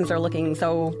 oh, things are looking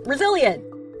so resilient.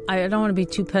 I don't want to be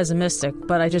too pessimistic,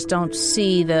 but I just don't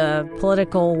see the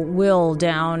political will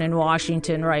down in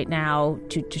Washington right now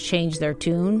to change their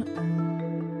tune.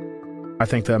 I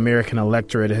think the American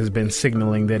electorate has been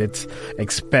signaling that it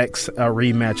expects a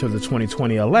rematch of the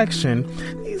 2020 election.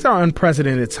 These are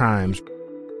unprecedented times.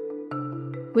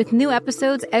 With new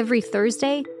episodes every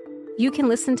Thursday, you can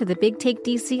listen to The Big Take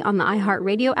DC on the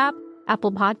iHeartRadio app,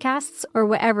 Apple Podcasts, or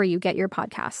wherever you get your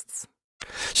podcasts.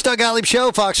 It's Doug Gottlieb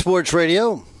Show, Fox Sports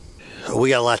Radio. We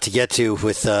got a lot to get to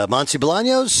with Monty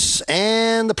Bolaños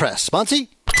and the press. Monty?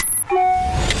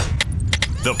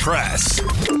 The press.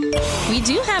 We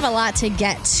do have a lot to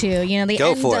get to. You know, the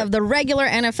end of the regular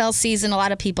NFL season, a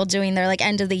lot of people doing their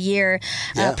end of the year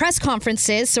press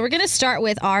conferences. So we're going to start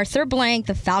with Arthur Blank,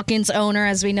 the Falcons owner.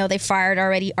 As we know, they fired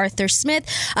already Arthur Smith.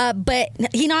 But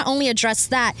he not only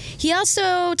addressed that, he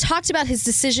also talked about his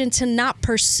decision to not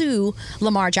pursue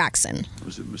Lamar Jackson.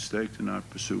 Was it a mistake to not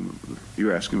pursue him?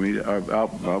 You're asking me?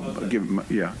 I'll give him.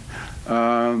 Yeah.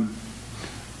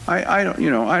 I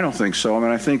don't think so. I mean,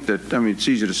 I think that, it's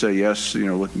easy to say yes,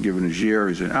 given his year.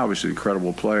 He's an obviously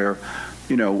incredible player.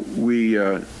 We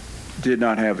did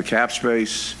not have the cap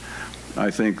space.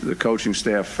 I think the coaching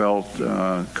staff felt,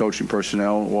 coaching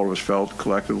personnel, all of us felt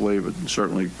collectively, but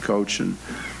certainly Coach and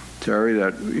Terry,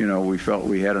 that, we felt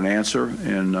we had an answer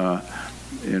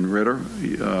in Ritter,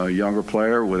 a younger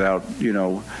player without,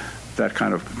 that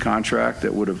kind of contract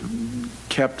that would have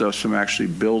kept us from actually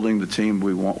building the team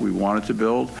we wanted to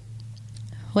build.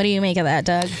 What do you make of that,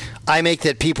 Doug? I make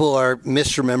that people are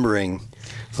misremembering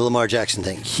the Lamar Jackson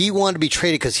thing. He wanted to be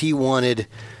traded because he wanted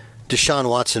Deshaun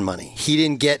Watson money. He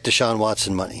didn't get Deshaun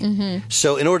Watson money. Mm-hmm.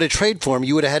 So in order to trade for him,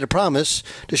 you would have had to promise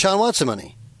Deshaun Watson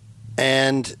money.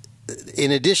 And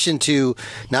in addition to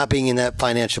not being in that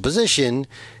financial position,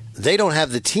 they don't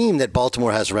have the team that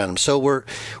Baltimore has around them. So we're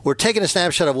taking a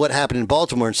snapshot of what happened in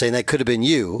Baltimore and saying that could have been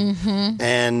you. Mm-hmm.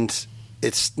 And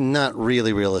it's not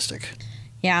really realistic.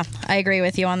 Yeah, I agree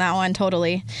with you on that one,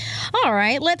 totally. All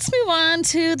right, let's move on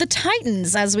to the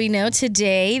Titans. As we know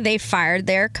today, they fired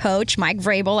their coach, Mike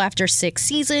Vrabel, after 6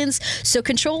 seasons. So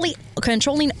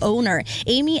controlling owner,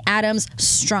 Amy Adams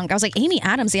Strunk. I was like, Amy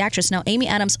Adams, the actress? No, Amy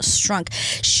Adams Strunk.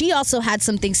 She also had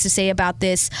some things to say about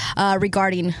this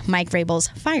regarding Mike Vrabel's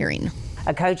firing.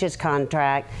 A coach's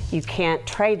contract, you can't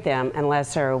trade them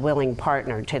unless they're a willing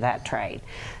partner to that trade.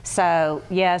 So,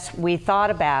 yes, we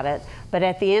thought about it, but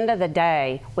at the end of the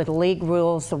day, with league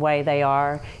rules the way they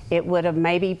are, it would have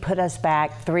maybe put us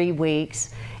back 3 weeks.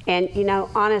 And,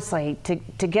 honestly,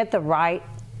 to get the right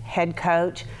head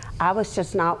coach, I was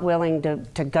just not willing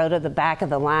to go to the back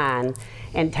of the line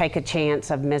and take a chance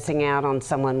of missing out on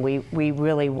someone we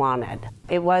really wanted.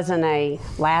 It wasn't a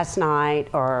last night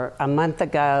or a month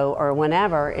ago or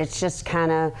whenever. It's just kind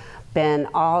of been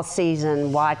all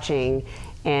season watching,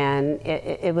 and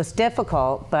it was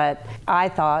difficult, but I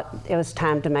thought it was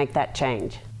time to make that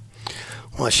change.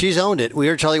 Well, she's owned it. We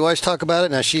heard Charlie Weis talk about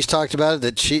it. Now she's talked about it,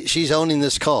 that she's owning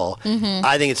this call. Mm-hmm.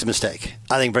 I think it's a mistake.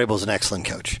 I think Vrabel's an excellent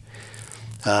coach.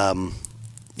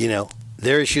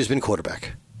 Their issue has been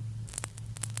quarterback.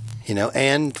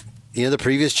 And the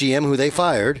previous GM who they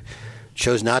fired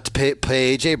chose not to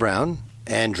pay A.J. Brown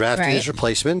and drafted his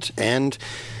replacement, and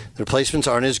the replacements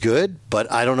aren't as good, but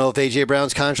I don't know if A.J.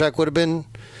 Brown's contract would have been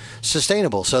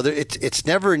sustainable. So it's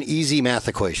never an easy math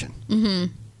equation.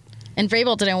 Mm-hmm. And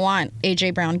Vrabel didn't want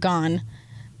A.J. Brown gone.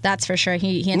 That's for sure.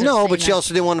 He ended up saying but she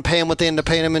also didn't want to pay him what they ended up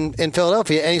paying him in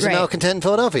Philadelphia, and he's a malcontent in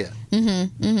Philadelphia.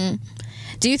 Mm-hmm. Mm-hmm.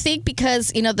 Do you think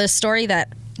because, the story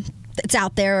that's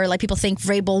out there, or like people think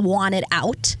Vrabel wanted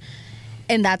out,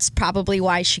 And that's probably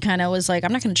why she kind of was like,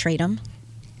 I'm not going to trade him.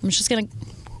 I'm just going to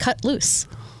cut loose.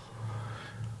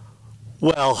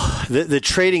 Well, the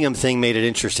trading him thing made it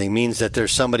interesting. Means that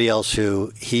there's somebody else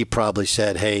who he probably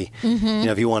said, hey,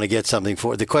 if you want to get something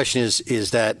for it. The question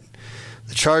is that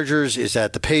the Chargers? Is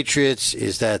that the Patriots?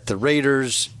 Is that the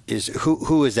Raiders?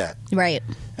 Who is that? Right.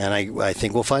 And I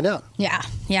think we'll find out. Yeah.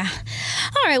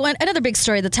 All right. Another big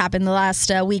story that's happened the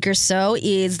last week or so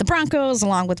is the Broncos,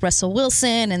 along with Russell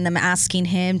Wilson, and them asking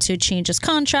him to change his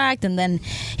contract, and then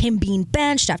him being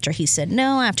benched after he said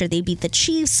no, after they beat the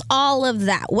Chiefs, all of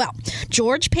that. Well,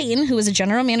 George Paton, who is a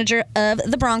general manager of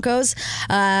the Broncos,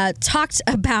 talked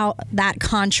about that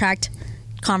contract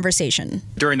conversation.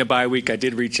 During the bye week, I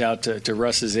did reach out to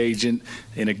Russ's agent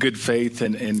in a good faith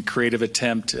and creative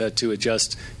attempt to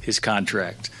adjust his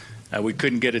contract. We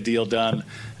couldn't get a deal done.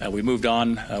 We moved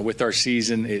on with our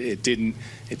season. It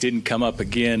didn't come up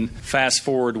again. Fast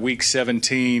forward week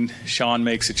 17, Sean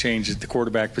makes a change at the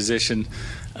quarterback position.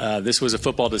 This was a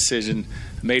football decision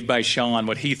made by Sean,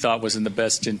 what he thought was in the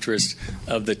best interest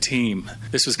of the team.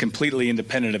 This was completely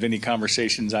independent of any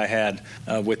conversations I had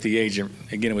with the agent.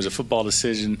 Again, it was a football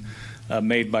decision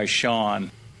made by Sean.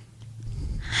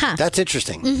 Huh. That's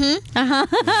interesting.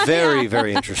 Mm-hmm. Very,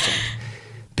 very interesting.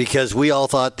 Because we all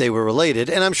thought they were related,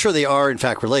 and I'm sure they are, in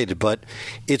fact, related. But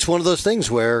it's one of those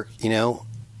things where,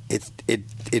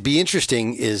 it'd be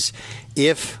interesting is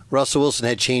if Russell Wilson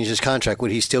had changed his contract,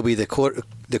 would he still be the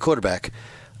quarterback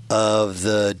of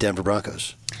the Denver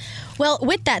Broncos? Well,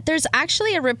 with that, there's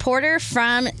actually a reporter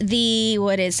from the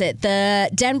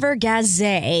Denver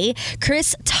Gazette,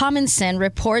 Chris Tomlinson,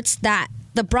 reports that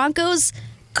the Broncos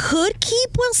could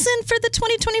keep Wilson for the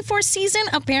 2024 season.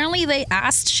 Apparently, they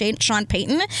asked Sean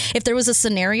Payton if there was a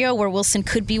scenario where Wilson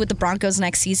could be with the Broncos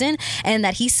next season, and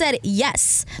that he said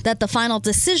yes, that the final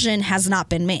decision has not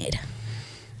been made.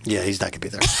 Yeah, he's not going to be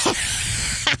there.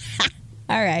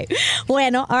 All right.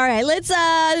 Bueno, all right. Let's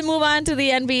move on to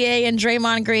the NBA and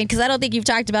Draymond Green, because I don't think you've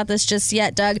talked about this just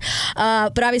yet, Doug.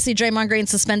 But obviously, Draymond Green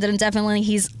suspended indefinitely.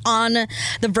 He's on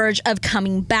the verge of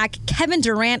coming back. Kevin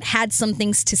Durant had some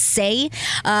things to say,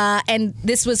 and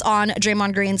this was on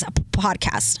Draymond Green's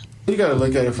podcast. You got to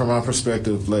look at it from my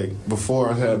perspective. Like, before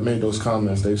I had made those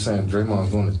comments, they were saying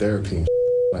Draymond's going to therapy and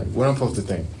like, what I'm supposed to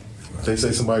think? They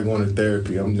say somebody going to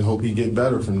therapy. I just hope he get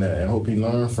better from that and hope he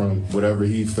learn from whatever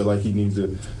he feel like he needs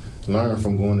to learn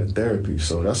from going to therapy.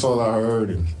 So that's all I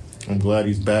heard, and I'm glad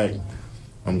he's back.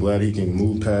 I'm glad he can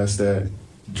move past that.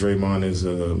 Draymond is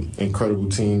an incredible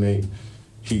teammate.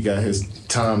 He got his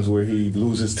times where he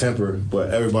loses temper,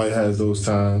 but everybody has those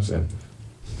times, and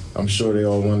I'm sure they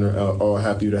all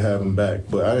happy to have him back.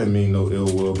 But I didn't mean no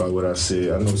ill will by what I said.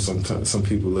 I know some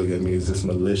people look at me as this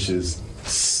malicious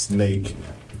snake,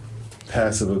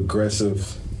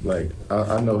 passive-aggressive. Like,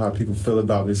 I know how people feel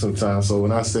about me sometimes. So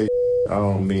when I say I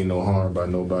don't mean no harm by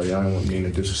nobody, I don't mean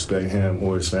to disrespect him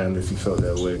or his family if he felt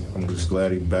that way. I'm just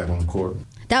glad he's back on the court.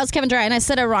 That was Kevin Durant, and I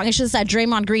said it wrong. It's just that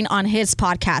Draymond Green on his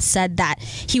podcast said that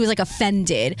he was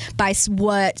offended by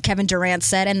what Kevin Durant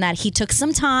said, and that he took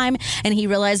some time and he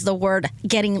realized the word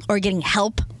getting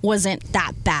help wasn't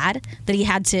that bad, that he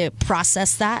had to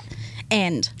process that.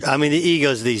 And I mean, the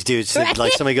egos of these dudes. Right.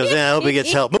 Like, somebody goes, I hope he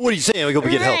gets help. But what are you saying? I hope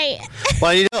he gets help.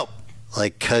 Why do you need help?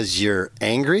 Like, because you're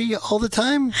angry all the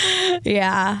time?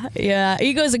 Yeah.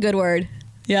 Ego is a good word.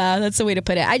 Yeah, that's the way to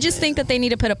put it. I just think that they need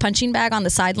to put a punching bag on the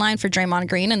sideline for Draymond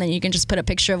Green, and then you can just put a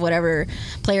picture of whatever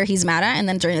player he's mad at, and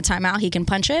then during the timeout, he can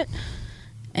punch it,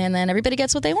 and then everybody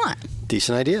gets what they want.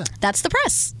 Decent idea. That's the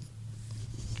press.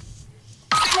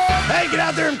 Hey, get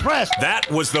out there and press. That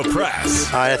was the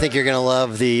press. All right, I think you're going to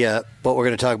love the what we're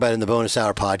going to talk about in the Bonus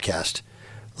Hour podcast.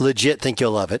 Legit think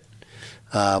you'll love it.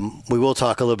 We will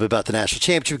talk a little bit about the national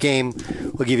championship game.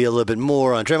 We'll give you a little bit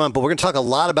more on Draymond, but we're going to talk a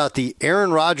lot about the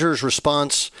Aaron Rodgers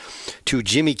response to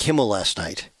Jimmy Kimmel last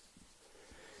night.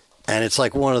 And it's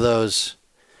like one of those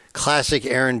classic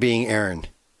Aaron being Aaron.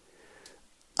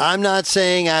 I'm not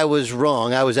saying I was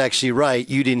wrong. I was actually right.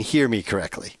 You didn't hear me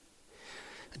correctly.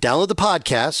 Download the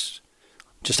podcast.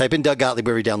 Just type in Doug Gottlieb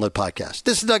wherever you download podcast.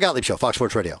 This is the Doug Gottlieb Show, Fox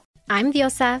Sports Radio. I'm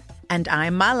Diosa. And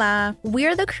I'm Mala.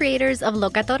 We're the creators of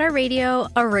Locatora Radio,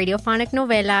 a radiophonic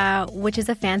novela, which is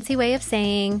a fancy way of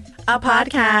saying a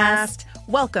podcast.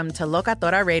 Welcome to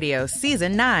Locatora Radio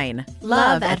Season 9.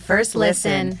 Love at First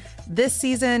Listen. This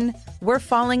season, we're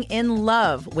falling in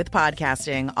love with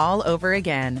podcasting all over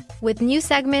again. With new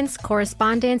segments,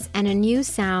 correspondence, and a new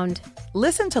sound.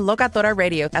 Listen to Locatora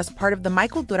Radio as part of the My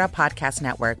Cultura Podcast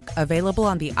Network. Available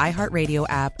on the iHeartRadio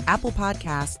app, Apple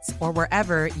Podcasts, or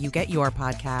wherever you get your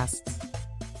podcasts.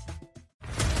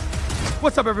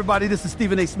 What's up, everybody? This is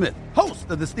Stephen A. Smith, host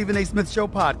of the Stephen A. Smith Show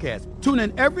podcast. Tune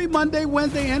in every Monday,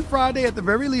 Wednesday, and Friday at the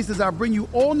very least as I bring you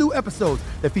all new episodes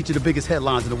that feature the biggest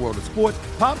headlines in the world of sports,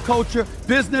 pop culture,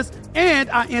 business, and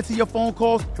I answer your phone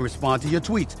calls and respond to your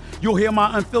tweets. You'll hear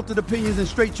my unfiltered opinions and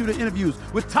straight-shooter interviews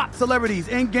with top celebrities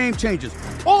and game changers.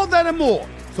 All of that and more.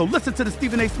 So listen to the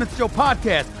Stephen A. Smith Show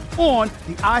podcast on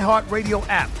the iHeartRadio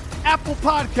app, Apple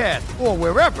Podcasts, or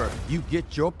wherever you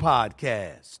get your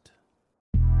podcast.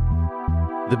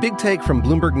 The Big Take from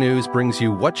Bloomberg News brings you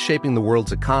what's shaping the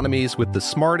world's economies with the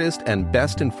smartest and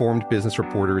best-informed business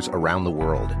reporters around the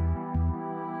world.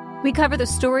 We cover the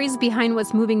stories behind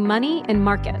what's moving money and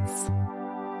markets.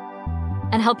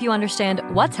 And help you understand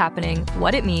what's happening,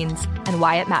 what it means, and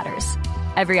why it matters.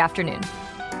 Every afternoon.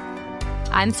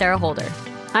 I'm Sarah Holder.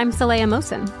 I'm Saleha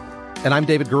Mohsin. And I'm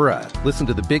David Gura. Listen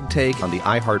to The Big Take on the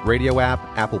iHeartRadio app,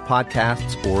 Apple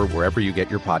Podcasts, or wherever you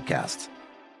get your podcasts.